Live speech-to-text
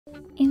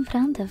In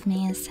front of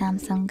me is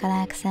Samsung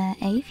Galaxy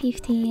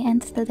A50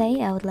 and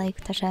today I would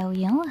like to show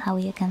you how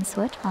you can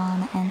switch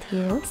on and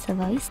use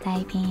voice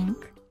typing.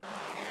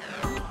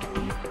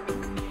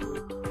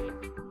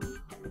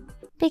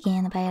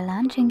 Begin by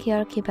launching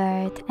your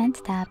keyboard and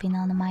tapping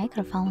on the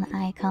microphone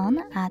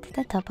icon at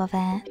the top of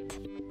it.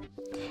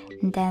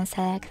 Then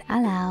select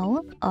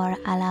Allow or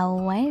Allow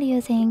while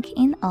using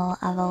in all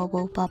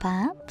available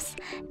pop-ups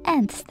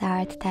and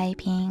start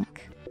typing.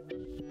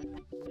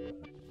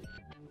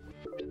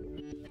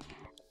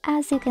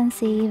 As you can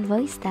see,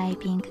 voice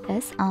typing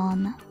is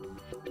on.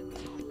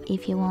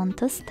 If you want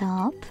to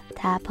stop,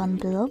 tap on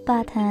blue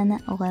button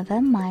with a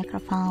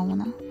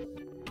microphone.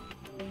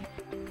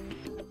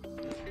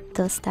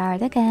 To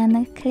start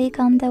again, click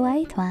on the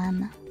white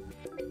one.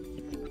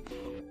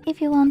 If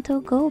you want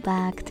to go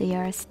back to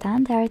your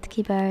standard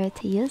keyboard,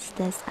 use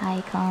this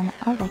icon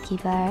of the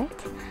keyboard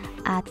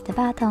at the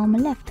bottom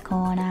left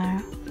corner.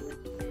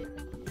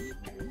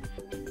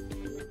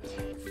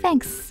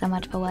 Thanks so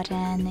much for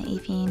watching.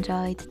 If you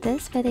enjoyed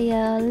this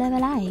video, leave a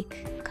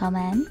like,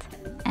 comment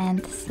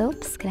and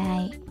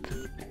subscribe.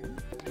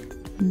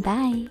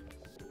 Bye!